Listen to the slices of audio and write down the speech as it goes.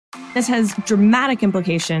This has dramatic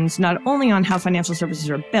implications not only on how financial services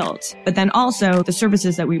are built, but then also the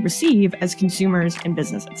services that we receive as consumers and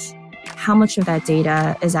businesses. How much of that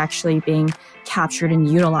data is actually being captured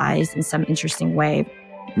and utilized in some interesting way?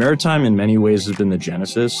 Maritime in many ways has been the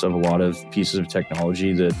genesis of a lot of pieces of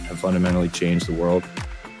technology that have fundamentally changed the world.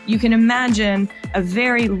 You can imagine a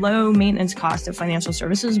very low maintenance cost of financial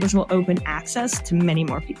services, which will open access to many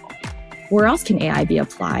more people. Where else can AI be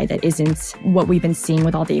applied that isn't what we've been seeing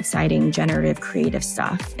with all the exciting generative creative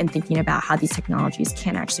stuff, and thinking about how these technologies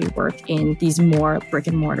can actually work in these more brick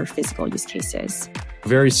and mortar physical use cases?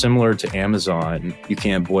 Very similar to Amazon, you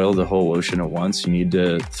can't boil the whole ocean at once. You need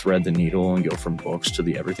to thread the needle and go from books to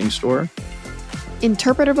the everything store.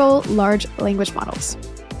 Interpretable large language models,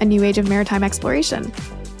 a new age of maritime exploration,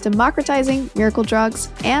 democratizing miracle drugs,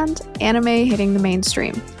 and anime hitting the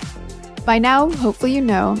mainstream. By now, hopefully you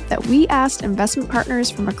know that we asked investment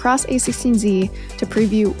partners from across A16Z to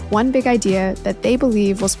preview one big idea that they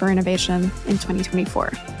believe will spur innovation in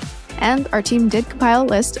 2024. And our team did compile a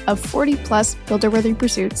list of 40 plus builder-worthy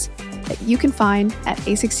pursuits that you can find at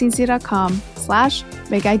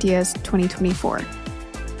a16z.com/bigideas2024.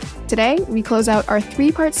 Today, we close out our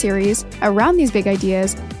 3-part series around these big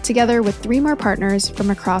ideas together with 3 more partners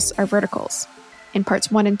from across our verticals. In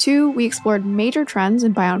parts 1 and 2, we explored major trends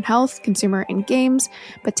in bio and health, consumer, and games,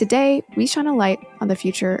 but today we shine a light on the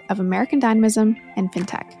future of American dynamism and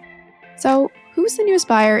fintech. So, who's the newest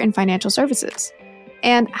buyer in financial services?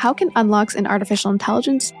 And how can unlocks in artificial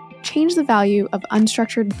intelligence change the value of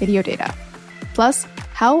unstructured video data? Plus,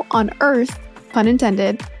 how on earth, pun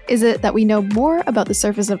intended, is it that we know more about the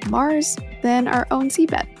surface of Mars than our own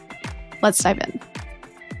seabed? Let's dive in.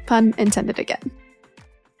 Pun intended again.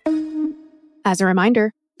 As a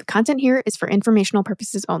reminder, the content here is for informational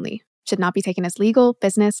purposes only, should not be taken as legal,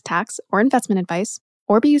 business, tax, or investment advice,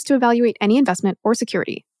 or be used to evaluate any investment or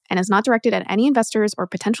security, and is not directed at any investors or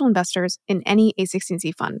potential investors in any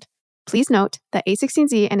A16Z fund. Please note that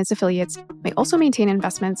A16Z and its affiliates may also maintain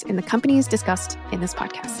investments in the companies discussed in this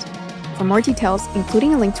podcast. For more details,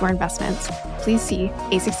 including a link to our investments, please see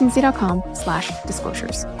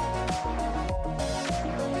a16z.com/disclosures.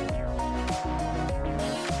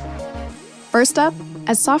 First up,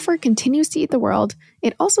 as software continues to eat the world,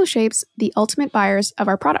 it also shapes the ultimate buyers of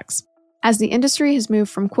our products. As the industry has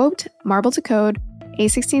moved from, quote, marble to code,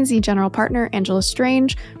 A16Z general partner Angela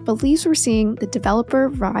Strange believes we're seeing the developer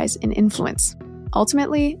rise in influence,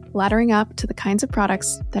 ultimately laddering up to the kinds of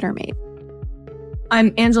products that are made.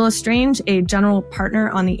 I'm Angela Strange, a general partner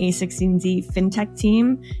on the A16Z FinTech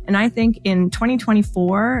team, and I think in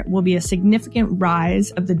 2024 will be a significant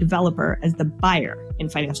rise of the developer as the buyer in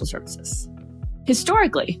financial services.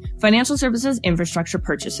 Historically, financial services infrastructure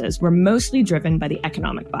purchases were mostly driven by the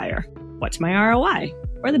economic buyer. What's my ROI?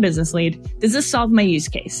 Or the business lead, does this solve my use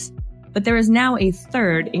case? But there is now a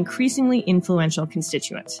third, increasingly influential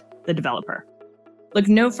constituent, the developer. Look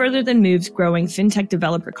no further than Move's growing FinTech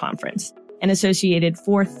Developer Conference, an associated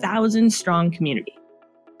 4,000-strong community.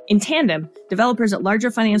 In tandem, developers at larger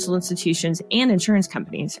financial institutions and insurance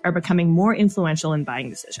companies are becoming more influential in buying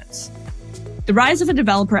decisions. The rise of a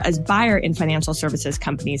developer as buyer in financial services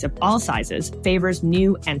companies of all sizes favors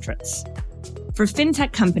new entrants. For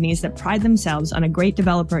fintech companies that pride themselves on a great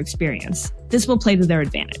developer experience, this will play to their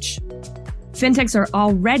advantage. Fintechs are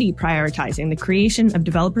already prioritizing the creation of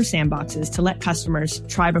developer sandboxes to let customers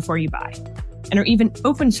try before you buy, and are even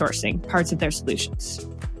open sourcing parts of their solutions.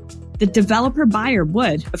 The developer buyer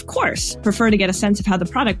would, of course, prefer to get a sense of how the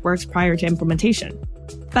product works prior to implementation.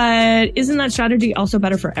 But isn't that strategy also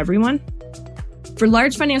better for everyone? For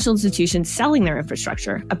large financial institutions selling their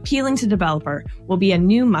infrastructure, appealing to developer will be a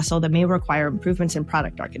new muscle that may require improvements in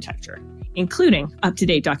product architecture, including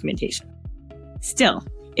up-to-date documentation. Still,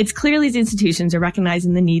 it's clear these institutions are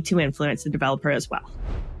recognizing the need to influence the developer as well.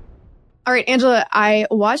 All right, Angela, I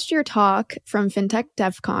watched your talk from FinTech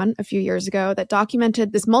DevCon a few years ago that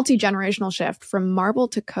documented this multi-generational shift from marble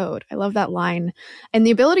to code. I love that line. And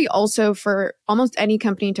the ability also for almost any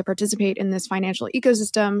company to participate in this financial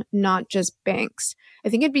ecosystem, not just banks. I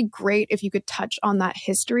think it'd be great if you could touch on that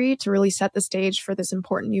history to really set the stage for this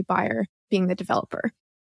important new buyer being the developer.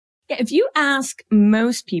 Yeah, if you ask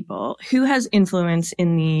most people who has influence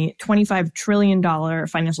in the $25 trillion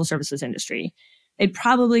financial services industry, they'd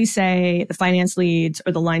probably say the finance leads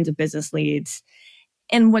or the lines of business leads.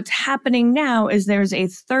 And what's happening now is there's a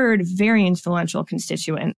third very influential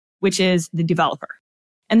constituent, which is the developer.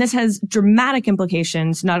 And this has dramatic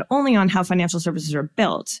implications not only on how financial services are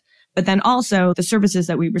built, but then also the services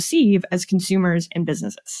that we receive as consumers and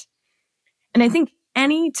businesses. And I think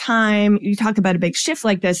anytime you talk about a big shift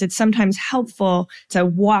like this, it's sometimes helpful to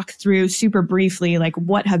walk through super briefly, like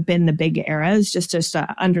what have been the big eras, just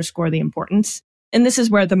to underscore the importance. And this is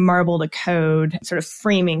where the marble to code sort of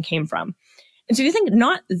framing came from. And so you think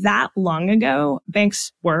not that long ago,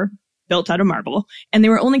 banks were built out of marble, and they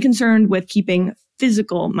were only concerned with keeping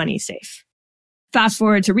physical money safe. Fast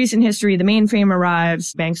forward to recent history, the mainframe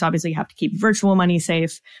arrives. Banks obviously have to keep virtual money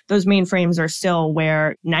safe. Those mainframes are still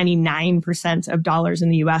where 99% of dollars in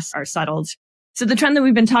the US are settled. So the trend that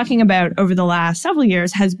we've been talking about over the last several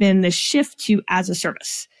years has been the shift to as a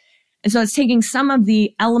service. And so it's taking some of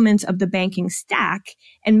the elements of the banking stack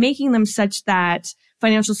and making them such that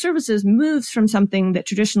financial services moves from something that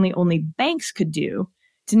traditionally only banks could do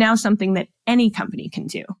to now something that any company can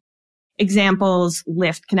do. Examples,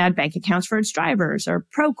 Lyft can add bank accounts for its drivers, or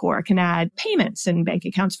Procore can add payments and bank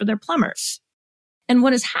accounts for their plumbers. And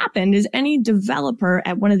what has happened is any developer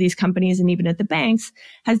at one of these companies and even at the banks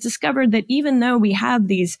has discovered that even though we have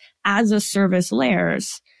these as a service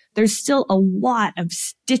layers, there's still a lot of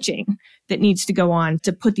stitching that needs to go on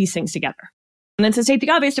to put these things together. And then to state the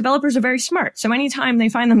obvious, developers are very smart. So anytime they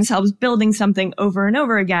find themselves building something over and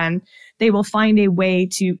over again, they will find a way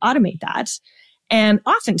to automate that and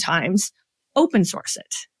oftentimes open source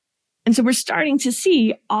it. And so we're starting to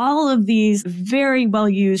see all of these very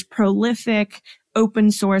well-used, prolific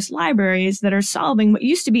open source libraries that are solving what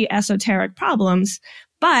used to be esoteric problems,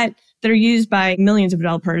 but that are used by millions of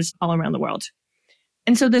developers all around the world.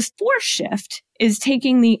 And so this fourth shift is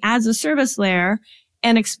taking the as a service layer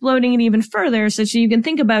and exploding it even further so that you can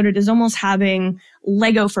think about it as almost having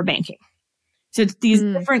Lego for banking. So it's these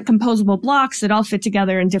different composable blocks that all fit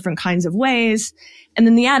together in different kinds of ways. And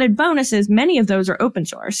then the added bonus is many of those are open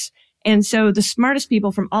source. And so the smartest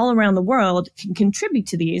people from all around the world can contribute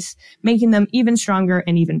to these, making them even stronger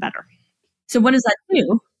and even better. So what does that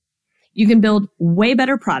do? You can build way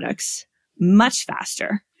better products much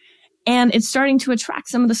faster. And it's starting to attract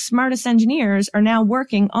some of the smartest engineers are now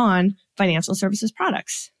working on financial services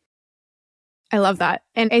products. I love that.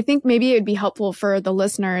 And I think maybe it would be helpful for the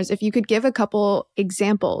listeners if you could give a couple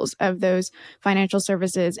examples of those financial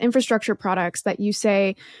services infrastructure products that you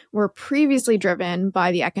say were previously driven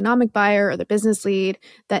by the economic buyer or the business lead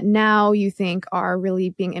that now you think are really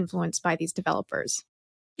being influenced by these developers.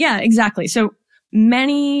 Yeah, exactly. So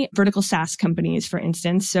many vertical SaaS companies, for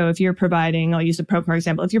instance, so if you're providing, I'll use the Procore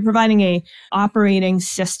example, if you're providing a operating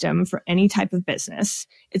system for any type of business,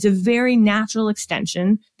 it's a very natural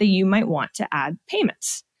extension that you might want to add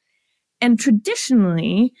payments. And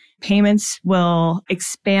traditionally, payments will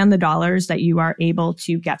expand the dollars that you are able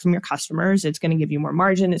to get from your customers. It's going to give you more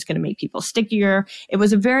margin. It's going to make people stickier. It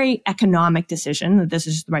was a very economic decision that this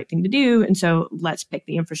is the right thing to do. And so let's pick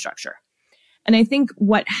the infrastructure. And I think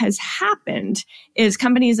what has happened is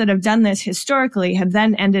companies that have done this historically have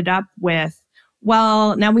then ended up with,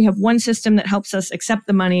 well, now we have one system that helps us accept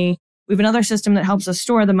the money. We have another system that helps us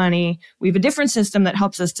store the money. We have a different system that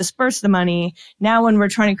helps us disperse the money. Now, when we're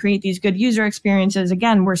trying to create these good user experiences,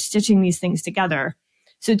 again, we're stitching these things together.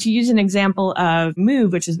 So to use an example of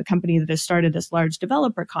Move, which is the company that has started this large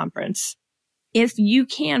developer conference, if you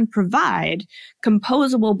can provide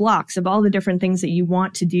composable blocks of all the different things that you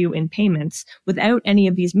want to do in payments without any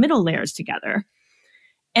of these middle layers together,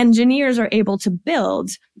 engineers are able to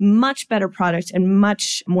build much better products and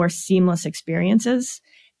much more seamless experiences.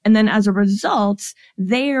 And then as a result,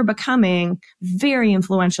 they are becoming very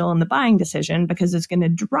influential in the buying decision because it's going to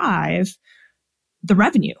drive the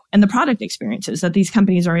revenue and the product experiences that these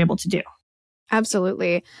companies are able to do.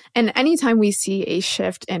 Absolutely. And anytime we see a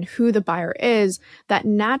shift in who the buyer is, that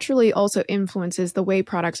naturally also influences the way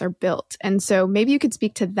products are built. And so maybe you could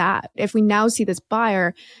speak to that. If we now see this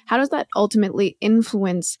buyer, how does that ultimately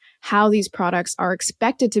influence how these products are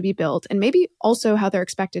expected to be built and maybe also how they're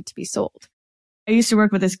expected to be sold? I used to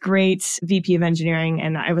work with this great VP of engineering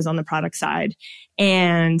and I was on the product side.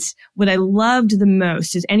 And what I loved the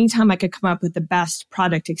most is anytime I could come up with the best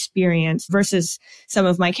product experience versus some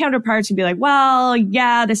of my counterparts would be like, well,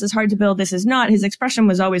 yeah, this is hard to build. This is not. His expression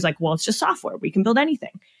was always like, well, it's just software. We can build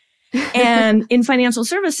anything. And in financial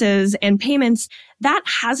services and payments, that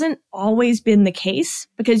hasn't always been the case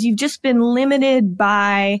because you've just been limited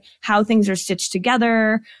by how things are stitched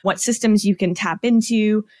together, what systems you can tap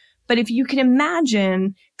into. But if you can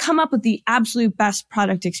imagine, come up with the absolute best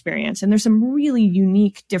product experience. And there's some really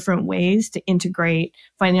unique, different ways to integrate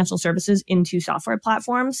financial services into software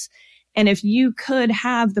platforms. And if you could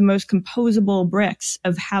have the most composable bricks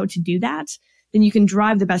of how to do that, then you can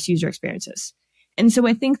drive the best user experiences. And so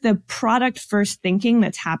I think the product first thinking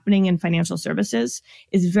that's happening in financial services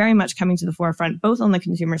is very much coming to the forefront, both on the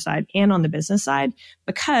consumer side and on the business side,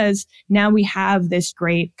 because now we have this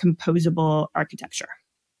great composable architecture.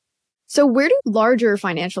 So where do larger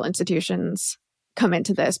financial institutions come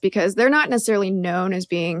into this? Because they're not necessarily known as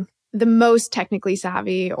being the most technically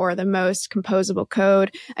savvy or the most composable code.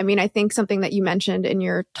 I mean, I think something that you mentioned in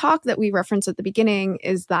your talk that we referenced at the beginning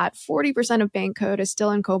is that 40% of bank code is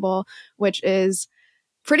still in COBOL, which is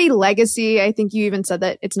pretty legacy. I think you even said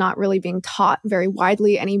that it's not really being taught very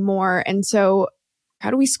widely anymore. And so how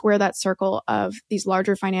do we square that circle of these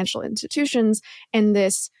larger financial institutions and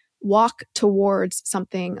this walk towards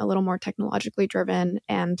something a little more technologically driven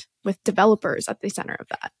and with developers at the center of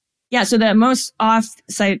that? Yeah, so the most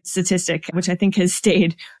off-site statistic, which I think has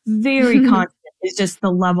stayed very constant, is just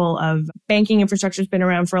the level of banking infrastructure has been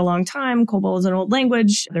around for a long time. COBOL is an old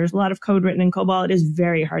language. There's a lot of code written in COBOL. It is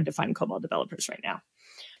very hard to find COBOL developers right now.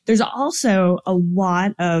 There's also a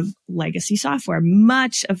lot of legacy software.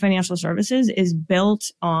 Much of financial services is built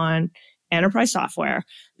on enterprise software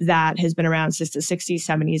that has been around since the 60s,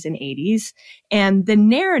 70s, and 80s. And the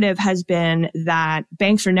narrative has been that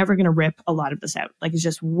banks are never going to rip a lot of this out. Like, it's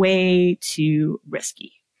just way too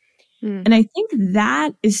risky. And I think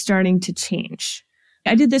that is starting to change.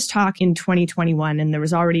 I did this talk in 2021, and there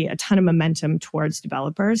was already a ton of momentum towards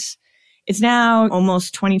developers. It's now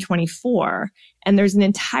almost 2024, and there's an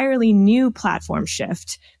entirely new platform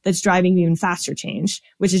shift that's driving even faster change,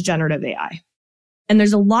 which is generative AI. And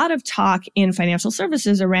there's a lot of talk in financial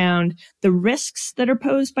services around the risks that are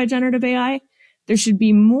posed by generative AI. There should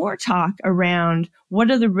be more talk around what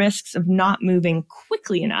are the risks of not moving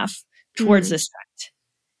quickly enough towards this trend.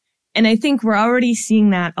 And I think we're already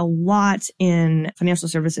seeing that a lot in financial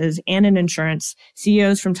services and in insurance.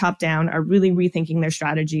 CEOs from top down are really rethinking their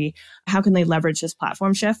strategy. How can they leverage this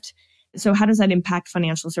platform shift? So how does that impact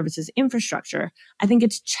financial services infrastructure? I think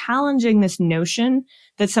it's challenging this notion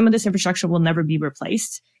that some of this infrastructure will never be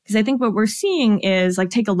replaced. Because I think what we're seeing is, like,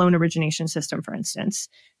 take a loan origination system, for instance.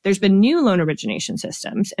 There's been new loan origination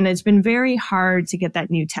systems, and it's been very hard to get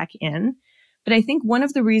that new tech in. But I think one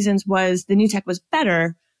of the reasons was the new tech was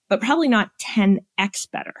better, but probably not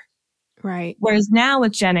 10x better. Right. Whereas now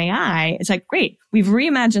with Gen AI, it's like, great, we've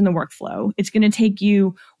reimagined the workflow. It's going to take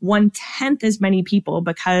you 1/10 as many people,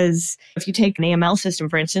 because if you take an AML system,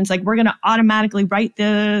 for instance, like, we're going to automatically write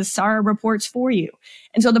the SAR reports for you.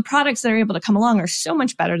 And so the products that are able to come along are so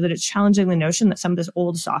much better that it's challenging the notion that some of this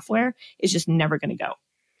old software is just never going to go.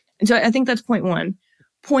 And so I think that's point one.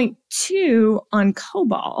 Point two, on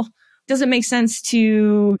COBOL, does it make sense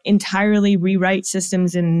to entirely rewrite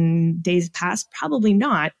systems in days past? Probably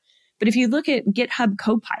not. But if you look at GitHub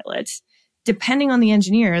Copilot, depending on the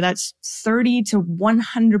engineer, that's 30 to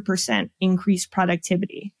 100% increased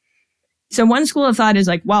productivity. So one school of thought is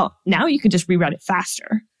like, well, now you could just rewrite it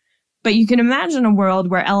faster. But you can imagine a world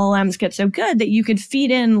where LLMs get so good that you could feed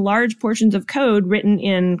in large portions of code written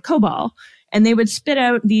in COBOL, and they would spit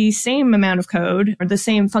out the same amount of code or the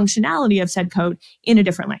same functionality of said code in a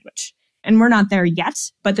different language. And we're not there yet,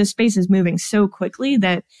 but the space is moving so quickly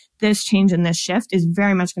that this change and this shift is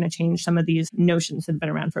very much going to change some of these notions that have been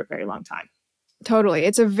around for a very long time. Totally.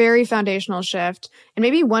 It's a very foundational shift. And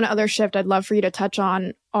maybe one other shift I'd love for you to touch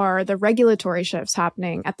on are the regulatory shifts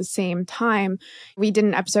happening at the same time. We did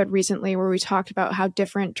an episode recently where we talked about how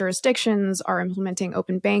different jurisdictions are implementing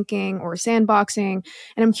open banking or sandboxing.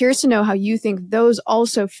 And I'm curious to know how you think those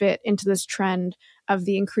also fit into this trend of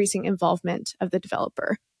the increasing involvement of the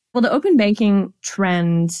developer. Well, the open banking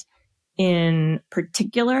trend in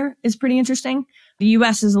particular is pretty interesting. The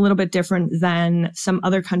US is a little bit different than some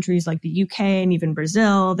other countries like the UK and even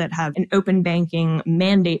Brazil that have an open banking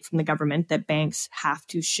mandate from the government that banks have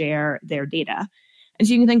to share their data. And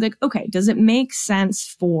so you can think like, okay, does it make sense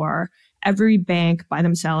for every bank by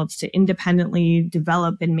themselves to independently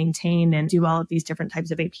develop and maintain and do all of these different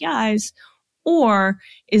types of APIs? Or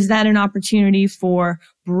is that an opportunity for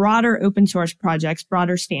broader open source projects,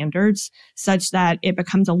 broader standards, such that it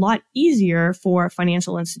becomes a lot easier for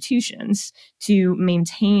financial institutions to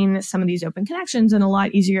maintain some of these open connections and a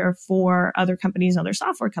lot easier for other companies, other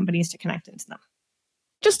software companies to connect into them?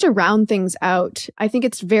 Just to round things out, I think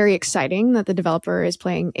it's very exciting that the developer is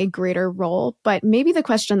playing a greater role, but maybe the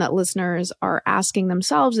question that listeners are asking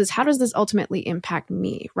themselves is, how does this ultimately impact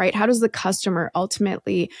me, right? How does the customer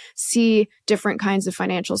ultimately see different kinds of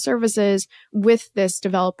financial services with this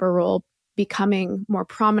developer role becoming more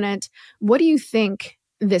prominent? What do you think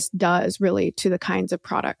this does really to the kinds of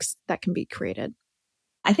products that can be created?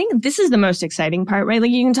 I think this is the most exciting part, right?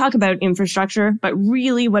 Like, you can talk about infrastructure, but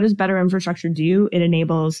really, what does better infrastructure do? It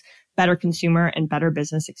enables better consumer and better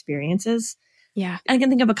business experiences. Yeah. I can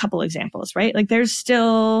think of a couple examples, right? Like there's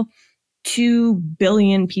still 2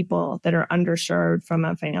 billion people that are underserved from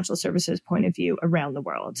a financial services point of view around the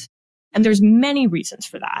world. And there's many reasons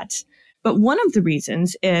for that. But one of the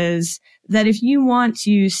reasons is that if you want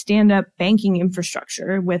to stand up banking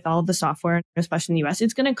infrastructure with all the software, especially in the US,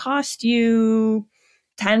 it's going to cost you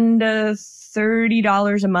 $10 to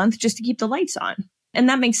 $30 a month just to keep the lights on. And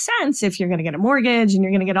that makes sense if you're going to get a mortgage and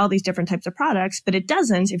you're going to get all these different types of products, but it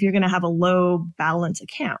doesn't if you're going to have a low balance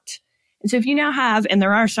account. And so if you now have, and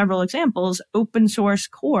there are several examples, open source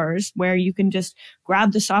cores where you can just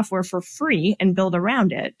grab the software for free and build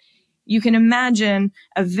around it, you can imagine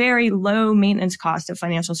a very low maintenance cost of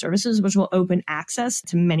financial services, which will open access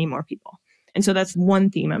to many more people. And so that's one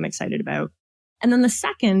theme I'm excited about. And then the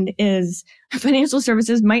second is financial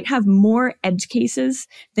services might have more edge cases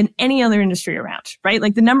than any other industry around, right?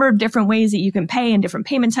 Like the number of different ways that you can pay and different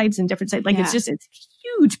payment types and different sites, like it's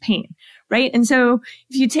huge pain, right? And so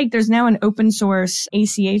if you take, there's now an open source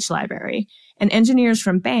ACH library, and engineers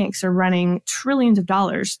from banks are running trillions of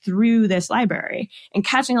dollars through this library and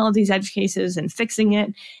catching all of these edge cases and fixing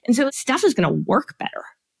it. And so stuff is going to work better,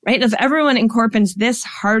 right? If everyone incorporates this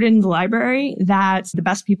hardened library that the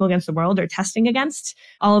best people against the world are testing against,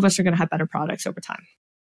 all of us are going to have better products over time.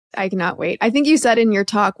 I cannot wait. I think you said in your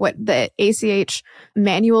talk what the ACH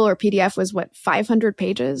manual or PDF was, 500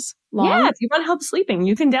 pages long? Yeah, if you want help sleeping,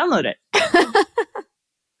 you can download it.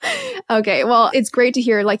 Okay, well, it's great to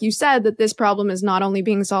hear, like you said, that this problem is not only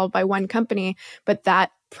being solved by one company, but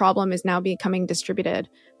that problem is now becoming distributed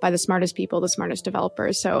by the smartest people, the smartest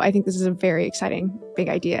developers. So I think this is a very exciting, big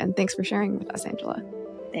idea. And thanks for sharing with us, Angela.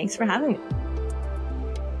 Thanks for having me.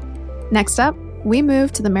 Next up, we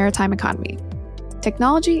move to the maritime economy.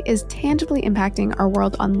 Technology is tangibly impacting our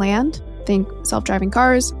world on land, think self-driving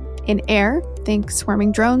cars, in air, think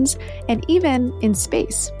swarming drones, and even in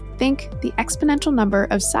space, think the exponential number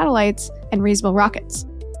of satellites and reusable rockets.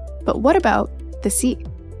 But what about the sea?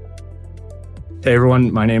 Hey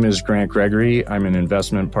everyone, my name is Grant Gregory. I'm an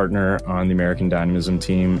investment partner on the American Dynamism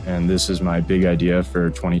team, and this is my big idea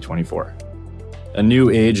for 2024. A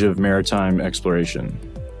new age of maritime exploration.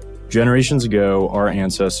 Generations ago, our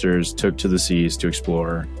ancestors took to the seas to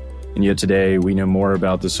explore, and yet today we know more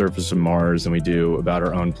about the surface of Mars than we do about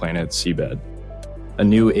our own planet's seabed. A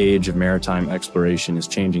new age of maritime exploration is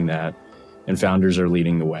changing that, and founders are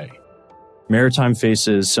leading the way. Maritime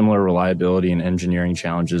faces similar reliability and engineering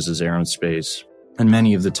challenges as air and space, and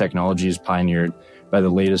many of the technologies pioneered by the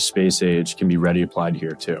latest space age can be ready applied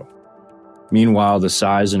here too. Meanwhile, the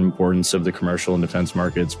size and importance of the commercial and defense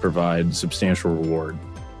markets provide substantial reward.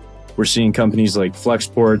 We're seeing companies like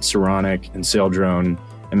Flexport, Saronic, and Saildrone,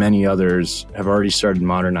 and many others have already started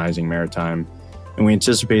modernizing maritime, and we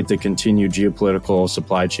anticipate that continued geopolitical,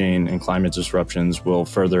 supply chain, and climate disruptions will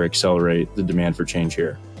further accelerate the demand for change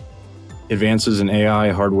here. Advances in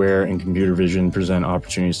AI, hardware, and computer vision present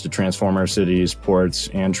opportunities to transform our cities, ports,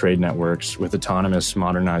 and trade networks with autonomous,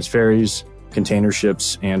 modernized ferries, container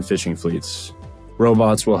ships, and fishing fleets.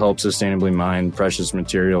 Robots will help sustainably mine precious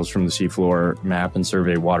materials from the seafloor, map and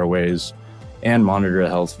survey waterways, and monitor the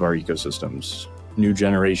health of our ecosystems. New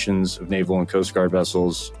generations of naval and coast guard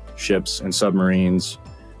vessels, ships, and submarines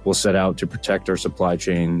will set out to protect our supply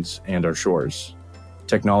chains and our shores.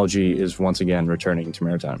 Technology is once again returning to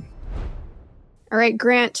maritime. All right,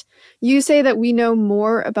 Grant, you say that we know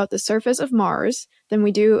more about the surface of Mars than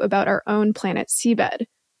we do about our own planet's seabed.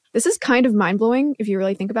 This is kind of mind-blowing if you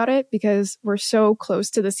really think about it, because we're so close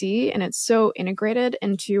to the sea and it's so integrated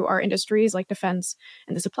into our industries like defense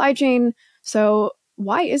and the supply chain. So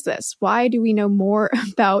why is this? Why do we know more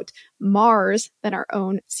about Mars than our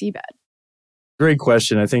own seabed? Great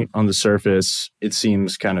question. I think on the surface, it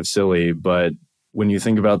seems kind of silly, but when you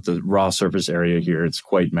think about the raw surface area here, it's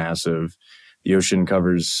quite massive. The ocean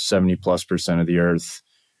covers 70+% of the Earth.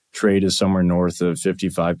 Trade is somewhere north of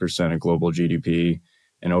 55% of global GDP,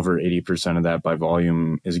 and over 80% of that by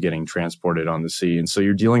volume is getting transported on the sea. And so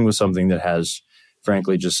you're dealing with something that has,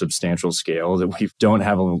 frankly, just substantial scale that we don't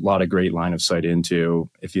have a lot of great line of sight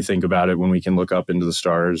into. If you think about it, when we can look up into the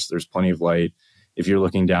stars, there's plenty of light. If you're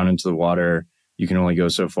looking down into the water, you can only go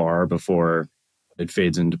so far before it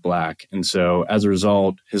fades into black. And so as a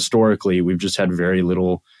result, historically, we've just had very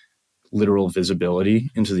little literal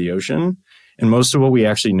visibility into the ocean. And most of what we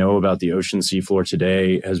actually know about the ocean seafloor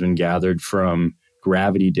today has been gathered from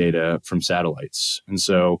gravity data from satellites. And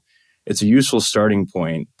so it's a useful starting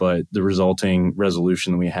point, but the resulting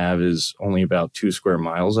resolution that we have is only about 2 square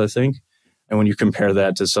miles, I think. And when you compare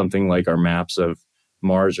that to something like our maps of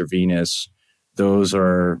Mars or Venus, those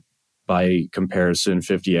are by comparison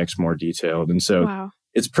 50x more detailed. And so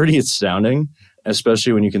It's pretty astounding.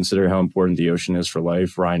 especially when you consider how important the ocean is for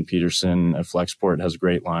life. Ryan Peterson at Flexport has a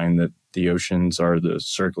great line that the oceans are the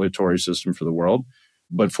circulatory system for the world.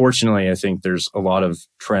 But fortunately, I think there's a lot of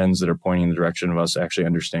trends that are pointing in the direction of us actually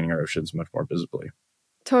understanding our oceans much more visibly.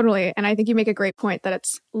 Totally. And I think you make a great point that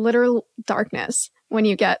it's literal darkness when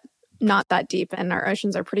you get not that deep, and our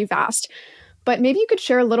oceans are pretty vast. But maybe you could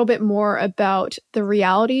share a little bit more about the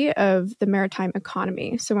reality of the maritime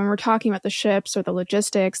economy. So when we're talking about the ships or the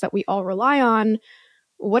logistics that we all rely on,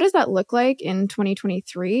 what does that look like in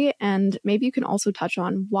 2023? And maybe you can also touch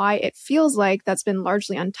on why it feels like that's been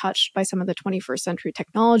largely untouched by some of the 21st century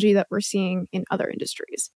technology that we're seeing in other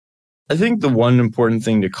industries. I think the one important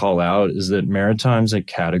thing to call out is that maritime's a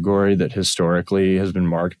category that historically has been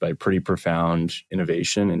marked by pretty profound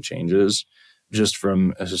innovation and changes, just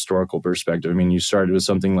from a historical perspective. I mean, you started with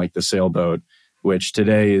something like the sailboat, which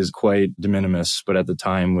today is quite de minimis, but at the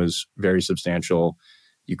time was very substantial.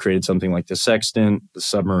 You created something like the sextant, the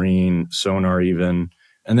submarine, sonar even,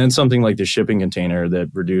 and then something like the shipping container that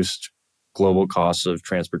reduced global costs of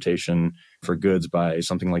transportation for goods by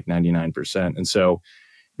something like 99%. And so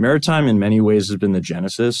maritime in many ways has been the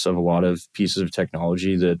genesis of a lot of pieces of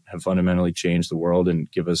technology that have fundamentally changed the world and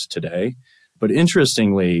give us today. But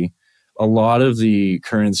interestingly, a lot of the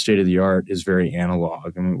current state of the art is very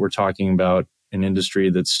analog. I mean, we're talking about an industry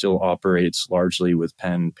that still operates largely with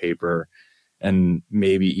pen, paper, and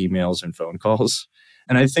maybe emails and phone calls.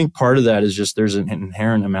 And I think part of that is just there's an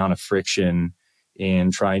inherent amount of friction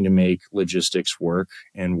in trying to make logistics work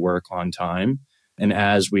and work on time. And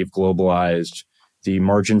as we've globalized, the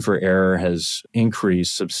margin for error has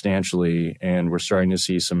increased substantially, and we're starting to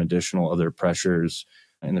see some additional other pressures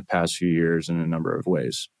in the past few years in a number of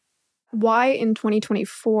ways. Why in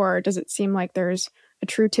 2024 does it seem like there's a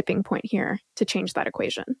true tipping point here to change that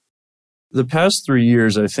equation? The past 3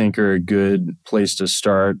 years, I think, are a good place to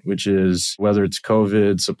start, which is whether it's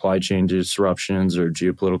COVID, supply chain disruptions, or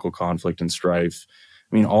geopolitical conflict and strife.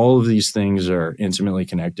 I mean, all of these things are intimately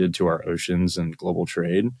connected to our oceans and global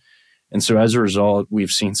trade. And so as a result,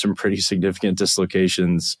 we've seen some pretty significant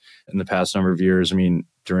dislocations in the past number of years. I mean,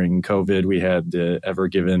 during COVID, we had the Ever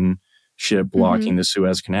Given ship blocking the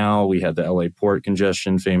Suez Canal. We had the LA port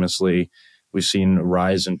congestion famously. We've seen a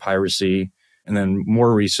rise in piracy. And then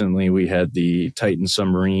more recently, we had the Titan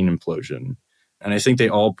submarine implosion. And I think they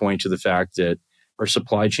all point to the fact that our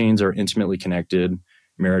supply chains are intimately connected.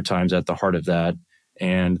 Maritime's at the heart of that.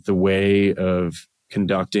 And the way of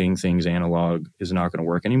conducting things analog is not going to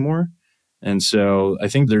work anymore. And so I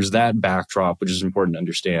think there's that backdrop, which is important to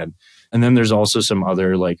understand. And then there's also some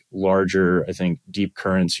other larger, I think, deep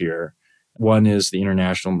currents here. One is the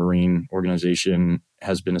International Marine Organization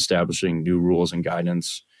has been establishing new rules and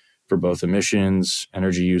guidance for both emissions,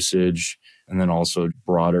 energy usage, and then also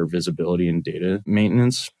broader visibility and data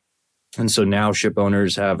maintenance. And so now ship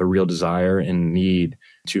owners have a real desire and need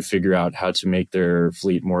to figure out how to make their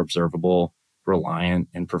fleet more observable, reliant,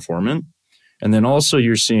 and performant. And then also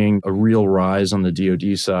you're seeing a real rise on the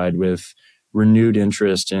DoD side with renewed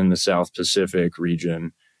interest in the South Pacific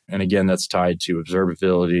region. And again, that's tied to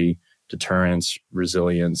observability, deterrence,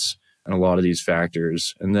 resilience, and a lot of these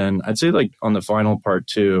factors. And then I'd say on the final part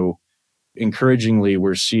too, encouragingly,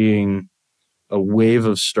 we're seeing a wave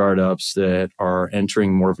of startups that are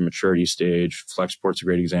entering more of a maturity stage. Flexport's a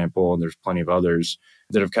great example, and there's plenty of others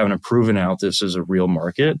that have kind of proven out this is a real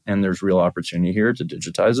market and there's real opportunity here to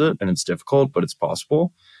digitize it. And it's difficult, but it's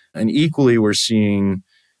possible. And equally, we're seeing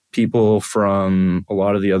people from a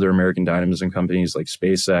lot of the other American dynamism companies like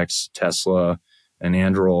SpaceX, Tesla, and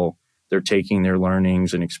Anduril. They're taking their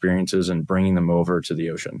learnings and experiences and bringing them over to the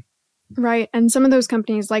ocean. Right. And some of those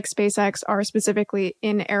companies like SpaceX are specifically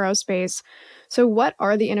in aerospace. So what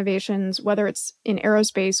are the innovations, whether it's in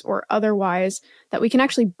aerospace or otherwise, that we can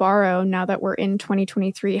actually borrow now that we're in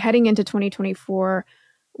 2023, heading into 2024?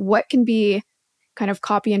 What can be kind of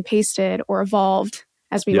copy and pasted or evolved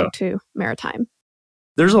as we look to maritime?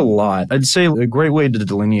 There's a lot. I'd say a great way to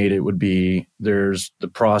delineate it would be there's the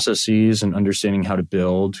processes and understanding how to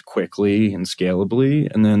build quickly and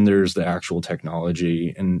scalably, and then there's the actual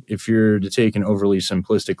technology. And if you're to take an overly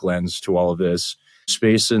simplistic lens to all of this,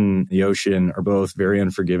 space and the ocean are both very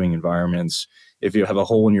unforgiving environments. If you have a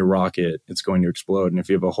hole in your rocket, it's going to explode. And if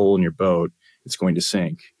you have a hole in your boat, it's going to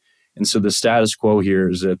sink. And so the status quo here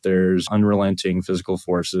is that there's unrelenting physical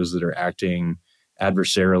forces that are acting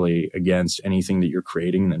adversarially against anything that you're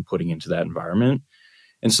creating and then putting into that environment.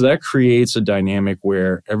 And so that creates a dynamic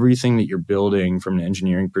where everything that you're building from an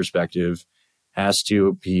engineering perspective has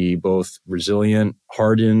to be both resilient,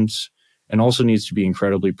 hardened, and also needs to be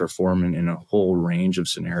incredibly performant in a whole range of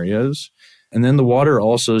scenarios. And then the water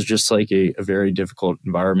also is just like a very difficult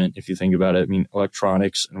environment if you think about it. I mean,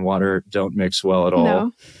 electronics and water don't mix well at all.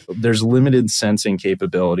 No. There's limited sensing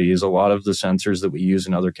capabilities. A lot of the sensors that we use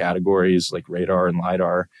in other categories like radar and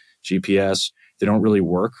LiDAR, GPS, they don't really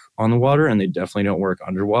work on the water, and they definitely don't work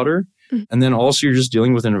underwater. And then also you're just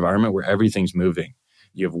dealing with an environment where everything's moving.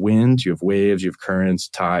 You have wind, you have waves, you have currents,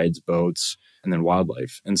 tides, boats, and then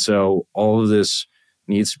wildlife. And so all of this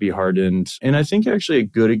needs to be hardened. And I think actually a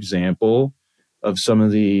good example of some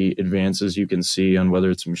of the advances you can see on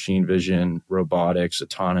whether it's machine vision, robotics,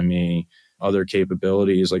 autonomy, other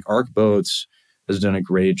capabilities, like Arc Boats has done a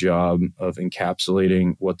great job of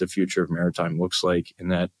encapsulating what the future of maritime looks like, in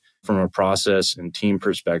that from a process and team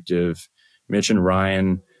perspective, Mitch and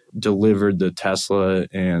Ryan delivered the Tesla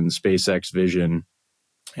and SpaceX vision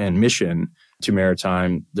and mission to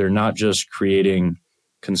maritime. They're not just creating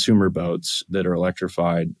consumer boats that are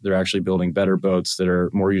electrified. They're actually building better boats that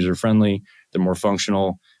are more user-friendly, they're more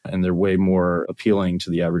functional, and they're way more appealing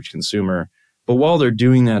to the average consumer. But while they're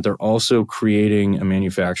doing that, they're also creating a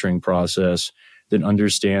manufacturing process that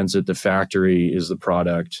understands that the factory is the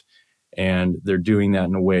product. And they're doing that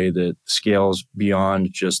in a way that scales beyond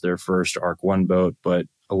just their first Arc 1 boat, but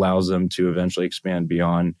allows them to eventually expand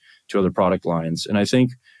beyond to other product lines. And I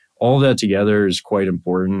think all of that together is quite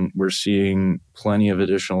important. We're seeing plenty of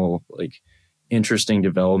additional interesting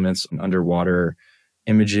developments in underwater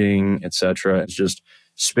imaging, et cetera. It's just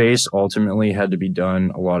space ultimately had to be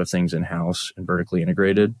done a lot of things in-house and vertically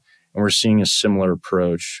integrated. And we're seeing a similar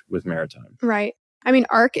approach with maritime. Right. I mean,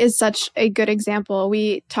 ARC is such a good example.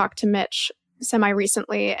 We talked to Mitch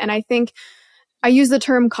semi-recently, and I think I use the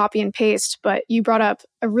term copy and paste, but you brought up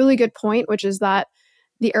a really good point, which is that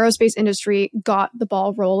the aerospace industry got the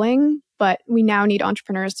ball rolling, but we now need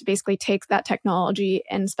entrepreneurs to basically take that technology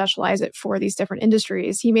and specialize it for these different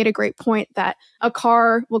industries. He made a great point that a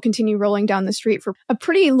car will continue rolling down the street for a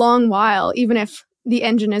pretty long while, even if the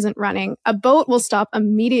engine isn't running. A boat will stop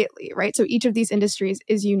immediately, right? So each of these industries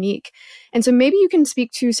is unique. And so maybe you can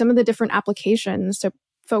speak to some of the different applications so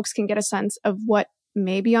folks can get a sense of what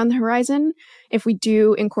may be on the horizon. If we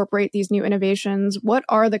do incorporate these new innovations, what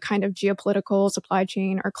are the kind of geopolitical, supply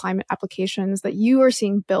chain, or climate applications that you are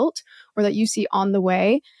seeing built or that you see on the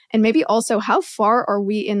way? And maybe also, how far are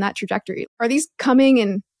we in that trajectory? Are these coming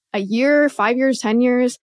in a year, 5 years, 10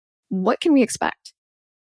 years? What can we expect?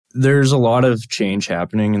 There's a lot of change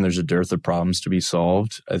happening and there's a dearth of problems to be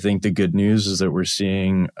solved. I think the good news is that we're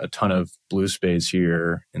seeing a ton of blue space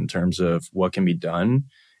here in terms of what can be done.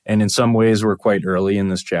 And in some ways, we're quite early in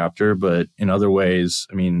this chapter, but in other ways,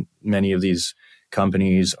 I mean, many of these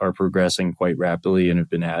companies are progressing quite rapidly and have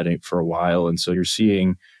been at it for a while. And so you're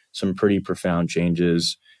seeing some pretty profound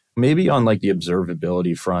changes. Maybe on the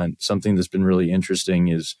observability front, something that's been really interesting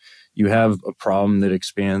is you have a problem that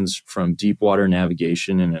expands from deep water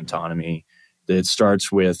navigation and autonomy that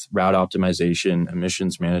starts with route optimization,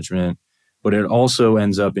 emissions management, but it also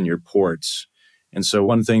ends up in your ports. And so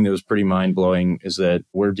one thing that was pretty mind-blowing is that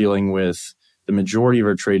we're dealing with the majority of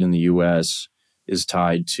our trade in the U.S. is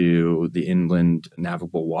tied to the inland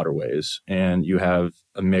navigable waterways. And you have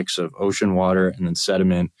a mix of ocean water and then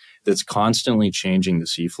sediment that's constantly changing the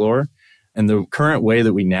seafloor. And the current way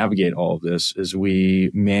that we navigate all of this is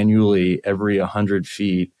we manually, every 100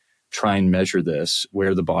 feet, try and measure this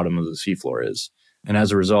where the bottom of the seafloor is. And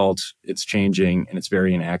as a result, it's changing and it's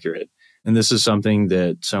very inaccurate. And this is something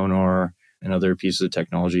that sonar and other pieces of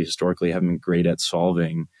technology historically have been great at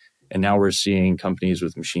solving. And now we're seeing companies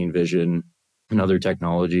with machine vision and other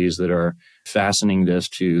technologies that are fastening this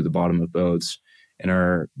to the bottom of boats and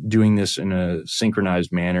are doing this in a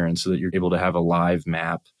synchronized manner. And so that you're able to have a live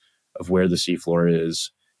map of where the seafloor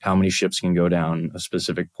is, how many ships can go down a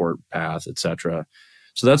specific port path, et cetera.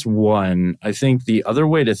 So that's one. I think the other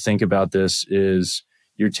way to think about this is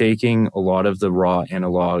you're taking a lot of the raw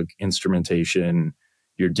analog instrumentation,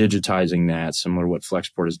 you're digitizing that, similar to what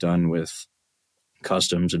Flexport has done with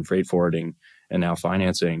customs and freight forwarding and now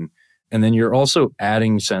financing. And then you're also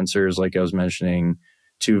adding sensors, like I was mentioning,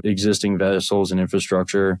 to existing vessels and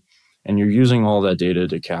infrastructure. And you're using all that data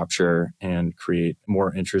to capture and create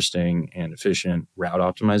more interesting and efficient route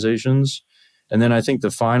optimizations. And then I think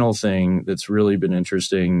the final thing that's really been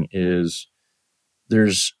interesting is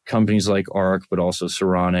there's companies like Arc, but also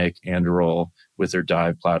Saronic, Anduril with their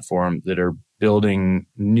dive platform that are building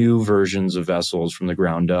new versions of vessels from the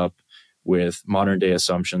ground up with modern day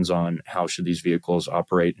assumptions on how should these vehicles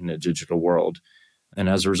operate in a digital world. And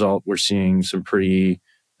as a result, we're seeing some pretty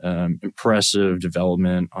impressive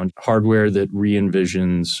development on hardware that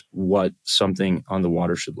re-envisions what something on the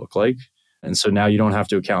water should look like. And so now you don't have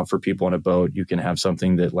to account for people on a boat. You can have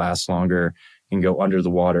something that lasts longer, can go under the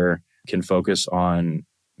water, can focus on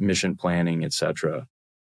mission planning, etc.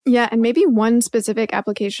 Yeah, and maybe one specific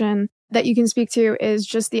application that you can speak to is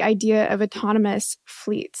just the idea of autonomous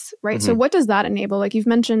fleets, right? So what does that enable? Like you've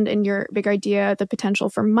mentioned in your big idea, the potential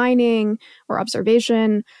for mining or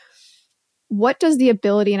observation. What does the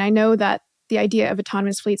ability, and I know that the idea of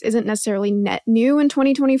autonomous fleets isn't necessarily net new in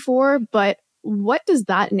 2024, but what does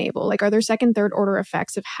that enable? Like, are there second, third order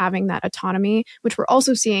effects of having that autonomy, which we're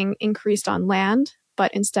also seeing increased on land,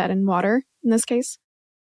 but instead in water in this case?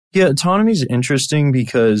 Yeah, autonomy is interesting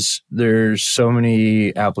because there's so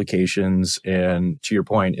many applications. And to your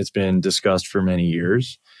point, it's been discussed for many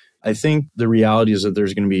years. I think the reality is that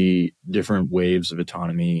there's going to be different waves of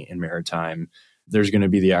autonomy in maritime. There's going to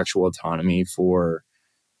be the actual autonomy for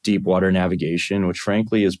deep water navigation, which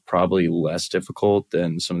frankly is probably less difficult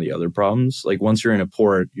than some of the other problems. Like once you're in a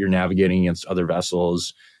port, you're navigating against other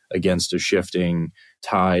vessels, against a shifting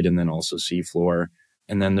tide, and then also seafloor.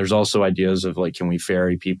 And then there's also ideas of like, can we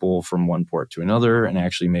ferry people from one port to another and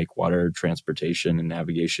actually make water transportation and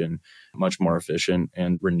navigation much more efficient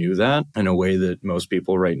and renew that in a way that most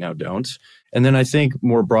people right now don't. And then I think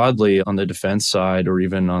more broadly on the defense side, or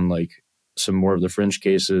even on like some more of the fringe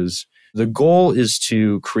cases, the goal is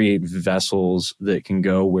to create vessels that can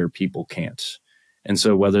go where people can't. And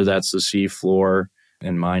so whether that's the seafloor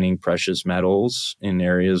and mining precious metals in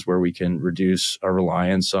areas where we can reduce our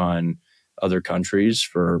reliance on other countries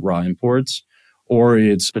for raw imports, or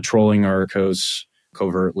it's patrolling our coasts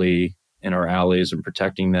covertly in our alleys and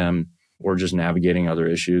protecting them, or just navigating other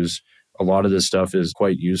issues. A lot of this stuff is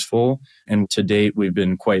quite useful. And to date, we've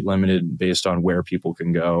been quite limited based on where people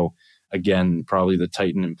can go. Again, probably the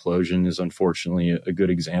Titan implosion is unfortunately a good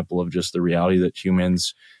example of just the reality that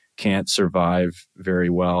humans can't survive very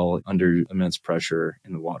well under immense pressure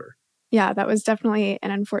in the water. Yeah, that was definitely an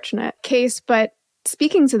unfortunate case. But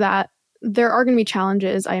speaking to that, there are going to be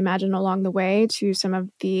challenges, I imagine, along the way to some of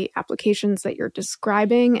the applications that you're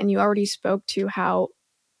describing. And you already spoke to how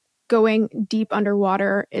going deep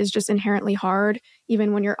underwater is just inherently hard.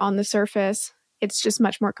 Even when you're on the surface, it's just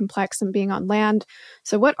much more complex than being on land.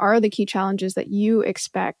 So what are the key challenges that you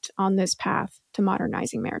expect on this path to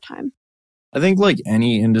modernizing maritime? I think like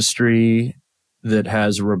any industry that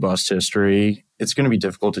has a robust history, it's going to be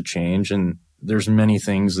difficult to change. And there's many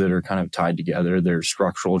things that are kind of tied together. There's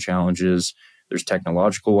structural challenges, there's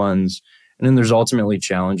technological ones, and then there's ultimately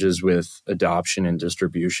challenges with adoption and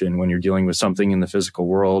distribution. When you're dealing with something in the physical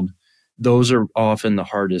world, those are often the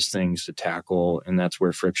hardest things to tackle, and that's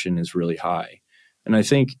where friction is really high. And I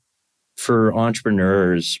think for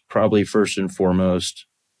entrepreneurs, probably first and foremost,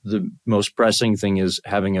 the most pressing thing is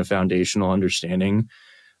having a foundational understanding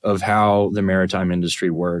of how the maritime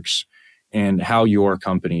industry works and how your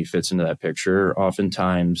company fits into that picture.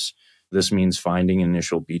 Oftentimes, this means finding an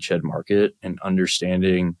initial beachhead market and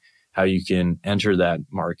understanding how you can enter that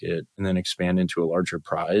market and then expand into a larger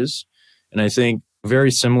prize. And I think very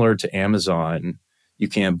similar to Amazon, you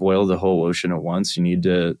can't boil the whole ocean at once. You need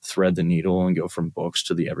to thread the needle and go from books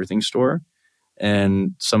to the everything store.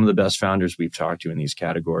 And some of the best founders we've talked to in these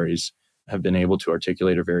categories have been able to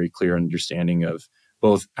articulate a very clear understanding of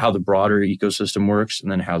both how the broader ecosystem works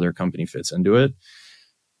and then how their company fits into it.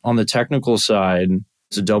 On the technical side,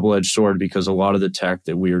 it's a double-edged sword because a lot of the tech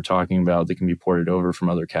that we are talking about that can be ported over from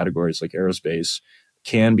other categories like aerospace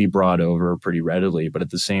can be brought over pretty readily. But at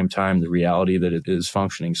the same time, the reality that it is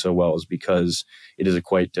functioning so well is because it is a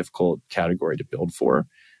quite difficult category to build for.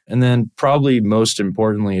 And then probably most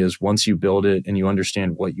importantly is once you build it and you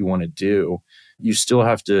understand what you want to do, you still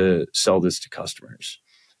have to sell this to customers.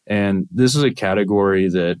 And this is a category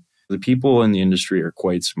that the people in the industry are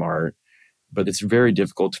quite smart, but it's very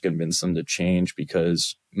difficult to convince them to change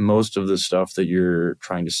because most of the stuff that you're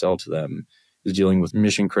trying to sell to them is dealing with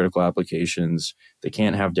mission critical applications. They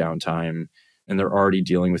can't have downtime, and they're already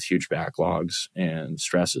dealing with huge backlogs and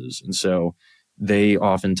stresses. And so they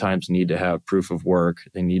oftentimes need to have proof of work.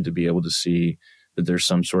 They need to be able to see that there's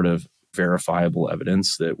some sort of verifiable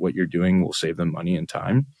evidence that what you're doing will save them money and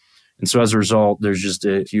time. And so as a result, there's just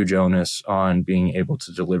a huge onus on being able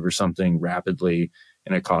to deliver something rapidly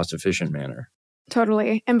in a cost-efficient manner.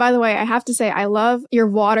 Totally. And by the way, I have to say, I love your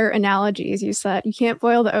water analogies. You said you can't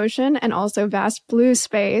boil the ocean and also vast blue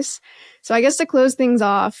space. So I guess to close things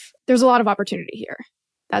off, there's a lot of opportunity here.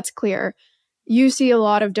 That's clear. You see a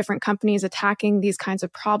lot of different companies attacking these kinds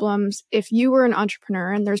of problems. If you were an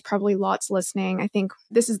entrepreneur, and there's probably lots listening, I think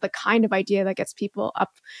this is the kind of idea that gets people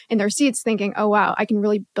up in their seats thinking, oh, wow, I can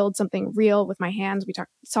really build something real with my hands. We talk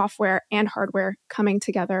software and hardware coming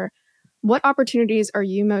together. What opportunities are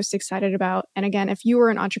you most excited about? And again, if you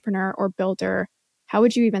were an entrepreneur or builder, how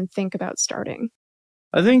would you even think about starting?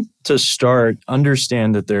 I think to start,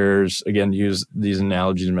 understand that there's, again, use these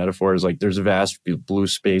analogies and metaphors, like there's a vast blue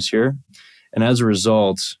space here. And as a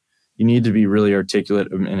result, you need to be really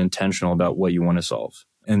articulate and intentional about what you want to solve.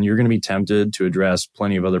 And you're going to be tempted to address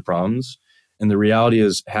plenty of other problems. And the reality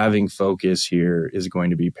is having focus here is going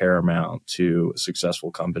to be paramount to a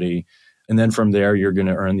successful company. And then from there, you're going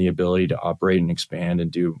to earn the ability to operate and expand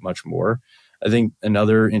and do much more. I think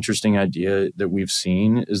another interesting idea that we've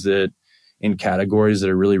seen is that in categories that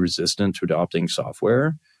are really resistant to adopting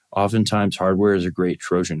software, oftentimes hardware is a great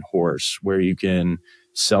Trojan horse where you can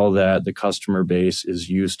sell that the customer base is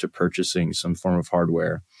used to purchasing some form of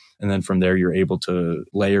hardware. And then from there, you're able to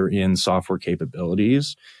layer in software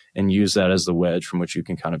capabilities and use that as the wedge from which you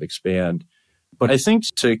can kind of expand. But I think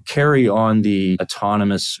to carry on the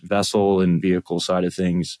autonomous vessel and vehicle side of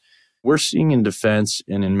things, we're seeing in defense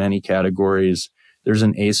and in many categories, there's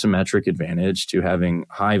an asymmetric advantage to having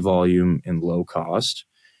high volume and low cost.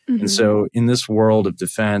 Mm-hmm. And so in this world of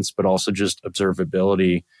defense, but also just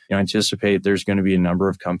observability, I anticipate there's going to be a number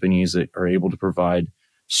of companies that are able to provide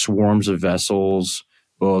swarms of vessels,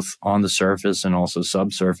 both on the surface and also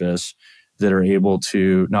subsurface, that are able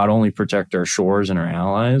to not only protect our shores and our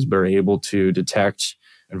allies, but are able to detect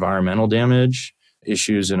environmental damage,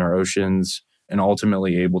 issues in our oceans, and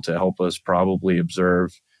ultimately able to help us probably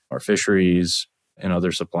observe our fisheries and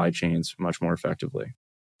other supply chains much more effectively.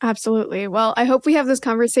 Absolutely. Well, I hope we have this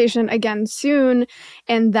conversation again soon,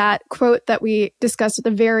 and that quote that we discussed at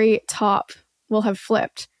the very top will have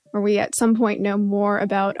flipped, where we at some point know more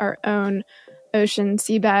about our own ocean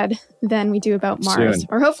seabed than we do about Mars. Soon.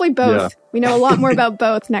 Or hopefully both. Yeah. We know a lot more about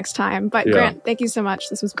both next time. But yeah. Grant, thank you so much.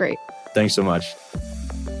 This was great. Thanks so much.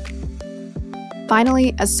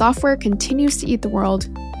 Finally, as software continues to eat the world,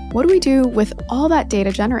 what do we do with all that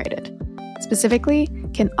data generated? Specifically,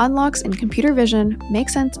 can unlocks in computer vision make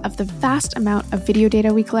sense of the vast amount of video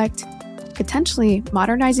data we collect, potentially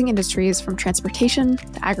modernizing industries from transportation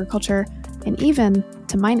to agriculture and even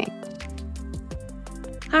to mining?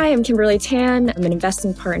 Hi, I'm Kimberly Tan. I'm an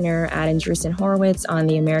investing partner at Andreessen Horowitz on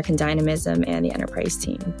the American Dynamism and the Enterprise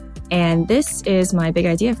team. And this is my big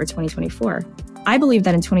idea for 2024. I believe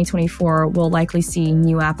that in 2024, we'll likely see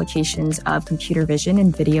new applications of computer vision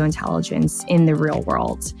and video intelligence in the real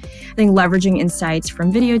world. I think leveraging insights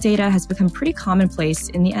from video data has become pretty commonplace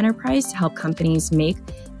in the enterprise to help companies make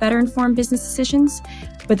better informed business decisions.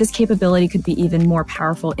 But this capability could be even more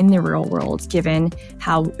powerful in the real world, given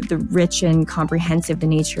how the rich and comprehensive the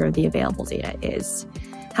nature of the available data is.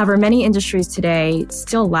 However, many industries today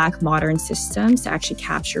still lack modern systems to actually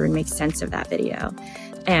capture and make sense of that video.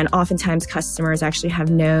 And oftentimes customers actually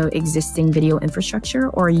have no existing video infrastructure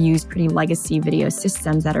or use pretty legacy video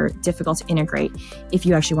systems that are difficult to integrate if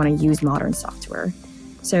you actually want to use modern software.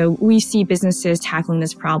 So we see businesses tackling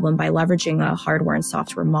this problem by leveraging a hardware and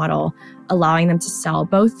software model, allowing them to sell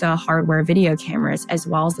both the hardware video cameras as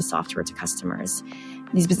well as the software to customers.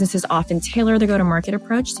 These businesses often tailor the go-to-market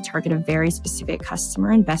approach to target a very specific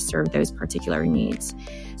customer and best serve those particular needs.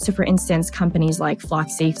 So for instance, companies like Flock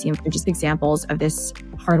Safety are just examples of this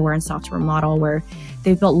hardware and software model where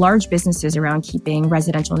they've built large businesses around keeping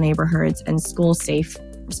residential neighborhoods and schools safe,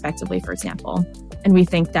 respectively, for example. And we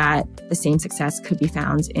think that the same success could be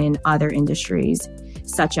found in other industries,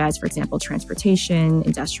 such as, for example, transportation,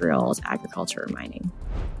 industrials, agriculture, or mining.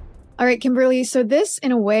 All right, Kimberly. So this,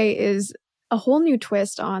 in a way, is a whole new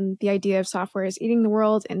twist on the idea of software is eating the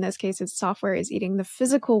world. In this case, it's software is eating the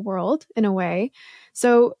physical world in a way.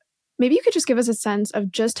 So maybe you could just give us a sense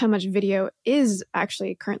of just how much video is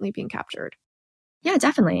actually currently being captured. Yeah,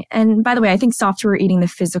 definitely. And by the way, I think software eating the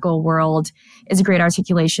physical world is a great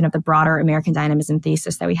articulation of the broader American dynamism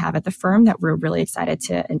thesis that we have at the firm that we're really excited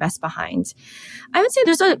to invest behind. I would say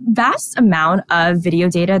there's a vast amount of video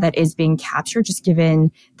data that is being captured, just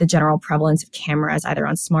given the general prevalence of cameras, either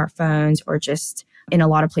on smartphones or just in a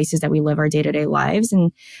lot of places that we live our day-to-day lives.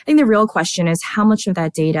 And I think the real question is how much of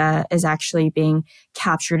that data is actually being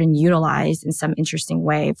captured and utilized in some interesting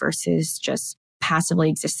way versus just passively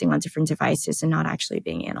existing on different devices and not actually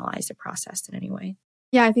being analyzed or processed in any way.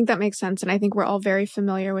 Yeah, I think that makes sense. And I think we're all very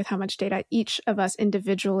familiar with how much data each of us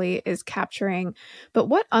individually is capturing. But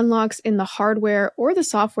what unlocks in the hardware or the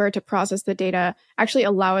software to process the data actually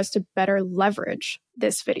allow us to better leverage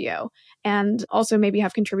this video and also maybe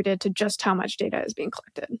have contributed to just how much data is being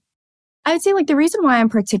collected? I would say the reason why I'm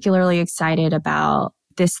particularly excited about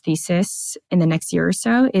this thesis in the next year or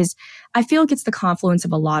so is I feel like it's the confluence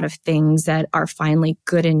of a lot of things that are finally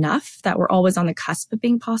good enough that were always on the cusp of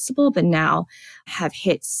being possible, but now have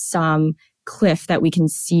hit some cliff that we can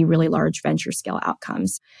see really large venture scale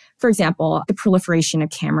outcomes. For example, the proliferation of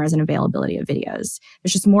cameras and availability of videos.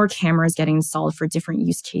 There's just more cameras getting installed for different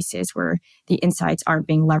use cases where the insights aren't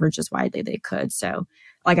being leveraged as widely as they could. So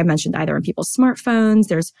like I mentioned, either in people's smartphones,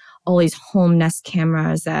 there's all these home Nest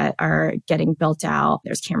cameras that are getting built out.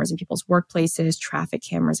 There's cameras in people's workplaces, traffic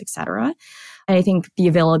cameras, et cetera. And I think the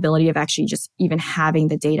availability of actually just even having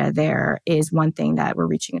the data there is one thing that we're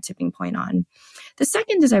reaching a tipping point on. The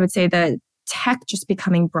second is, I would say, that tech just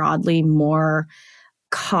becoming broadly more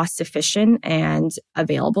cost efficient and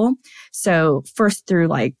available. So first through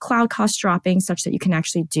like cloud cost dropping such that you can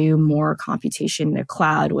actually do more computation in the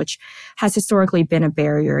cloud, which has historically been a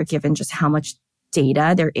barrier given just how much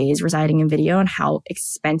data there is residing in video and how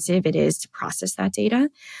expensive it is to process that data.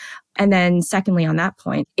 And then secondly, on that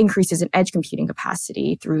point, increases in edge computing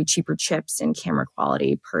capacity through cheaper chips and camera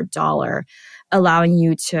quality per dollar, allowing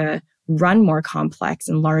you to run more complex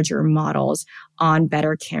and larger models on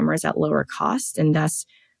better cameras at lower cost, and thus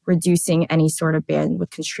reducing any sort of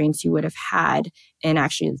bandwidth constraints you would have had in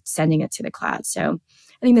actually sending it to the cloud. So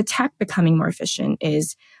I think the tech becoming more efficient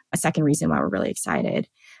is a second reason why we're really excited.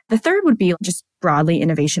 The third would be just broadly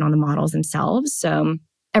innovation on the models themselves. So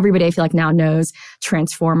everybody, I feel like, now knows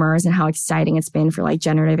transformers and how exciting it's been for like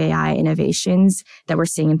generative AI innovations that we're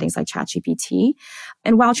seeing in things like ChatGPT.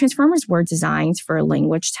 And while transformers were designed for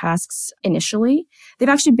language tasks initially, they've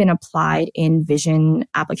actually been applied in vision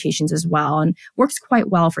applications as well and works quite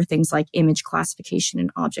well for things like image classification and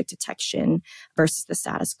object detection versus the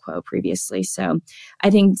status quo previously. So I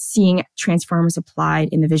think seeing transformers applied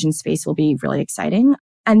in the vision space will be really exciting.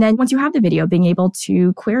 And then once you have the video, being able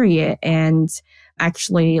to query it and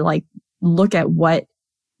actually like look at what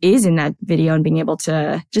is in that video and being able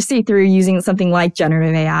to just see through using something like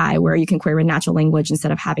generative AI, where you can query natural language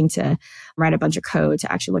instead of having to write a bunch of code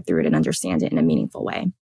to actually look through it and understand it in a meaningful way.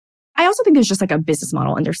 I also think there's just like a business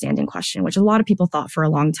model understanding question, which a lot of people thought for a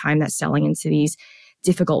long time that selling into these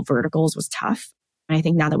difficult verticals was tough. And I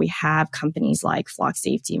think now that we have companies like Flock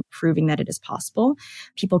Safety proving that it is possible,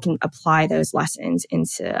 people can apply those lessons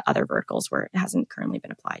into other verticals where it hasn't currently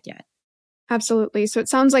been applied yet. Absolutely. So it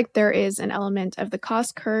sounds like there is an element of the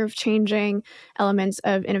cost curve changing, elements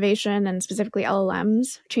of innovation and specifically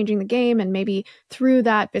LLMs changing the game, and maybe through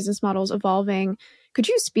that business models evolving. Could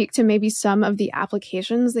you speak to maybe some of the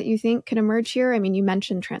applications that you think could emerge here? I mean, you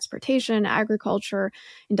mentioned transportation, agriculture,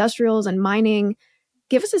 industrials, and mining.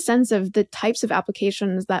 Give us a sense of the types of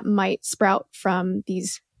applications that might sprout from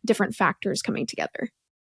these different factors coming together.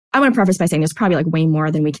 I want to preface by saying there's probably like way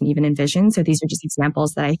more than we can even envision. So these are just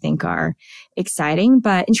examples that I think are exciting.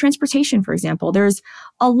 But in transportation, for example, there's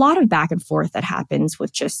a lot of back and forth that happens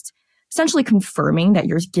with just essentially confirming that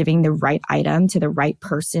you're giving the right item to the right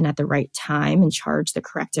person at the right time and charge the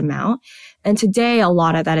correct amount. And today, a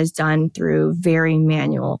lot of that is done through very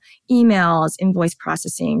manual emails, invoice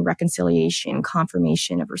processing, reconciliation,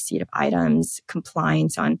 confirmation of receipt of items,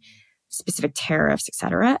 compliance on specific tariffs, et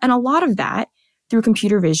cetera. And a lot of that, through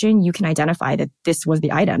computer vision, you can identify that this was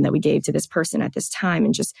the item that we gave to this person at this time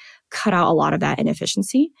and just cut out a lot of that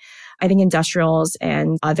inefficiency. I think industrials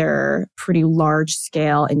and other pretty large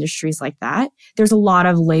scale industries like that, there's a lot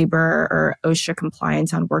of labor or OSHA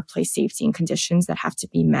compliance on workplace safety and conditions that have to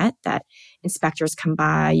be met, that inspectors come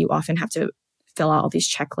by. You often have to fill out all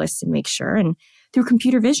these checklists and make sure. And through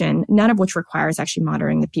computer vision, none of which requires actually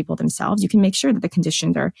monitoring the people themselves, you can make sure that the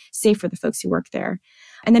conditions are safe for the folks who work there.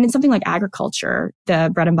 And then in something like agriculture,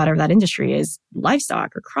 the bread and butter of that industry is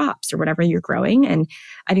livestock or crops or whatever you're growing. And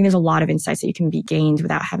I think there's a lot of insights that you can be gained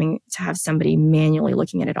without having to have somebody manually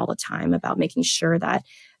looking at it all the time about making sure that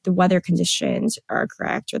the weather conditions are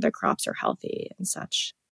correct or the crops are healthy and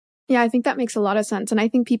such. Yeah, I think that makes a lot of sense. And I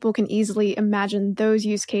think people can easily imagine those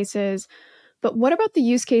use cases. But what about the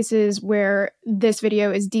use cases where this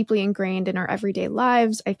video is deeply ingrained in our everyday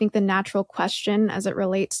lives? I think the natural question as it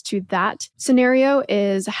relates to that scenario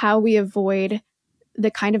is how we avoid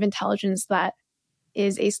the kind of intelligence that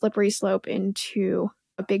is a slippery slope into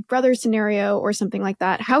a Big Brother scenario or something like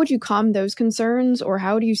that. How would you calm those concerns, or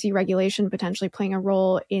how do you see regulation potentially playing a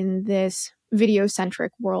role in this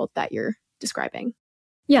video-centric world that you're describing?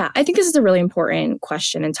 Yeah, I think this is a really important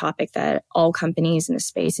question and topic that all companies in the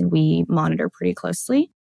space and we monitor pretty closely.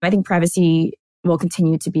 I think privacy will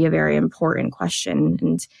continue to be a very important question.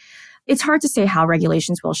 And it's hard to say how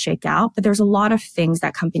regulations will shake out, but there's a lot of things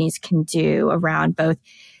that companies can do around both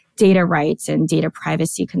data rights and data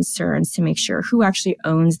privacy concerns to make sure who actually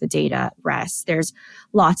owns the data rests. There's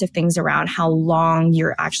lots of things around how long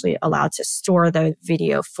you're actually allowed to store the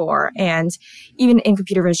video for. And even in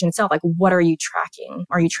computer vision itself, like what are you tracking?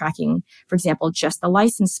 Are you tracking, for example, just the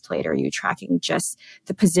license plate? Are you tracking just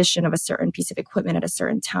the position of a certain piece of equipment at a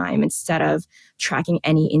certain time instead of tracking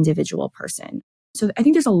any individual person? So I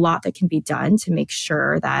think there's a lot that can be done to make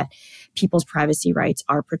sure that people's privacy rights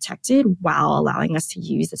are protected while allowing us to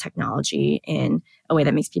use the technology in a way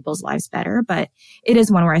that makes people's lives better. But it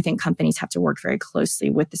is one where I think companies have to work very closely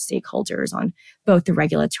with the stakeholders on both the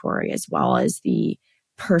regulatory as well as the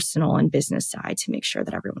personal and business side to make sure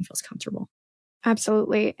that everyone feels comfortable.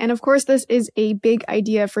 Absolutely. And of course, this is a big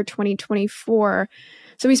idea for 2024.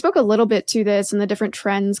 So we spoke a little bit to this and the different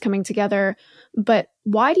trends coming together, but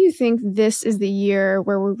why do you think this is the year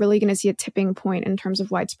where we're really going to see a tipping point in terms of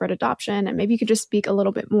widespread adoption? And maybe you could just speak a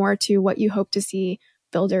little bit more to what you hope to see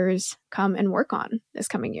builders come and work on this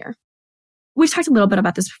coming year. We've talked a little bit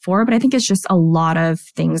about this before, but I think it's just a lot of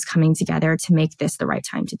things coming together to make this the right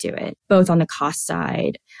time to do it, both on the cost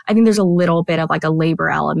side. I think there's a little bit of like a labor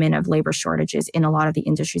element of labor shortages in a lot of the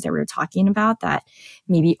industries that we were talking about that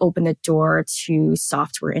maybe open the door to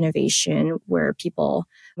software innovation where people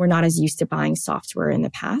were not as used to buying software in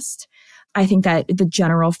the past. I think that the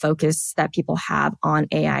general focus that people have on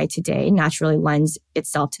AI today naturally lends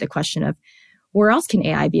itself to the question of where else can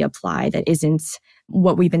AI be applied that isn't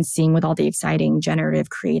what we've been seeing with all the exciting generative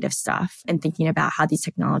creative stuff and thinking about how these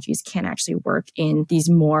technologies can actually work in these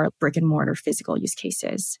more brick and mortar physical use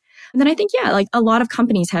cases. And then I think, like a lot of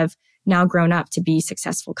companies have now grown up to be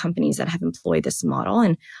successful companies that have employed this model.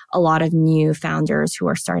 And a lot of new founders who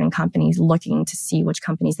are starting companies looking to see which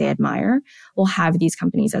companies they admire will have these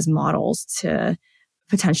companies as models to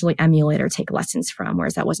potentially emulate or take lessons from,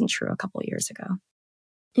 whereas that wasn't true a couple of years ago.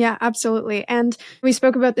 Yeah, absolutely. And we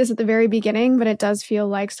spoke about this at the very beginning, but it does feel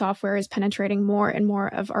like software is penetrating more and more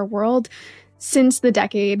of our world since the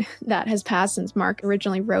decade that has passed since Mark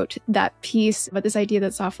originally wrote that piece. But this idea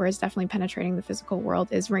that software is definitely penetrating the physical world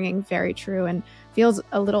is ringing very true and feels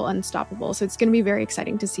a little unstoppable. So it's going to be very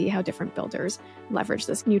exciting to see how different builders leverage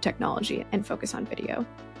this new technology and focus on video.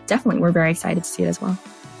 Definitely. We're very excited to see it as well.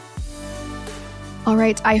 All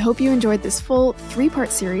right. I hope you enjoyed this full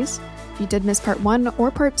 3-part series. If you did miss part 1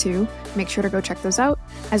 or part 2, make sure to go check those out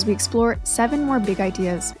as we explore 7 more big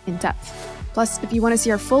ideas in depth. Plus, if you want to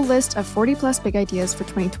see our full list of 40 plus big ideas for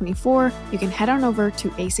 2024, you can head on over to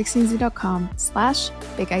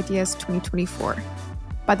a16z.com/bigideas2024.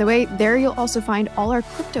 By the way, there you'll also find all our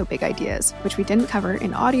crypto big ideas, which we didn't cover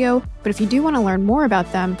in audio, but if you do want to learn more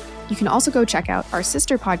about them, you can also go check out our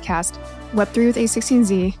sister podcast, Web3 with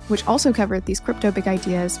A16Z, which also covered these crypto big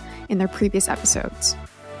ideas in their previous episodes.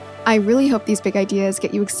 I really hope these big ideas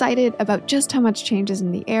get you excited about just how much change is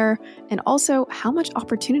in the air and also how much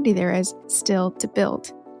opportunity there is still to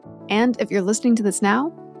build. And if you're listening to this now,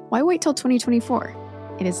 why wait till 2024?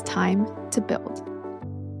 It is time to build.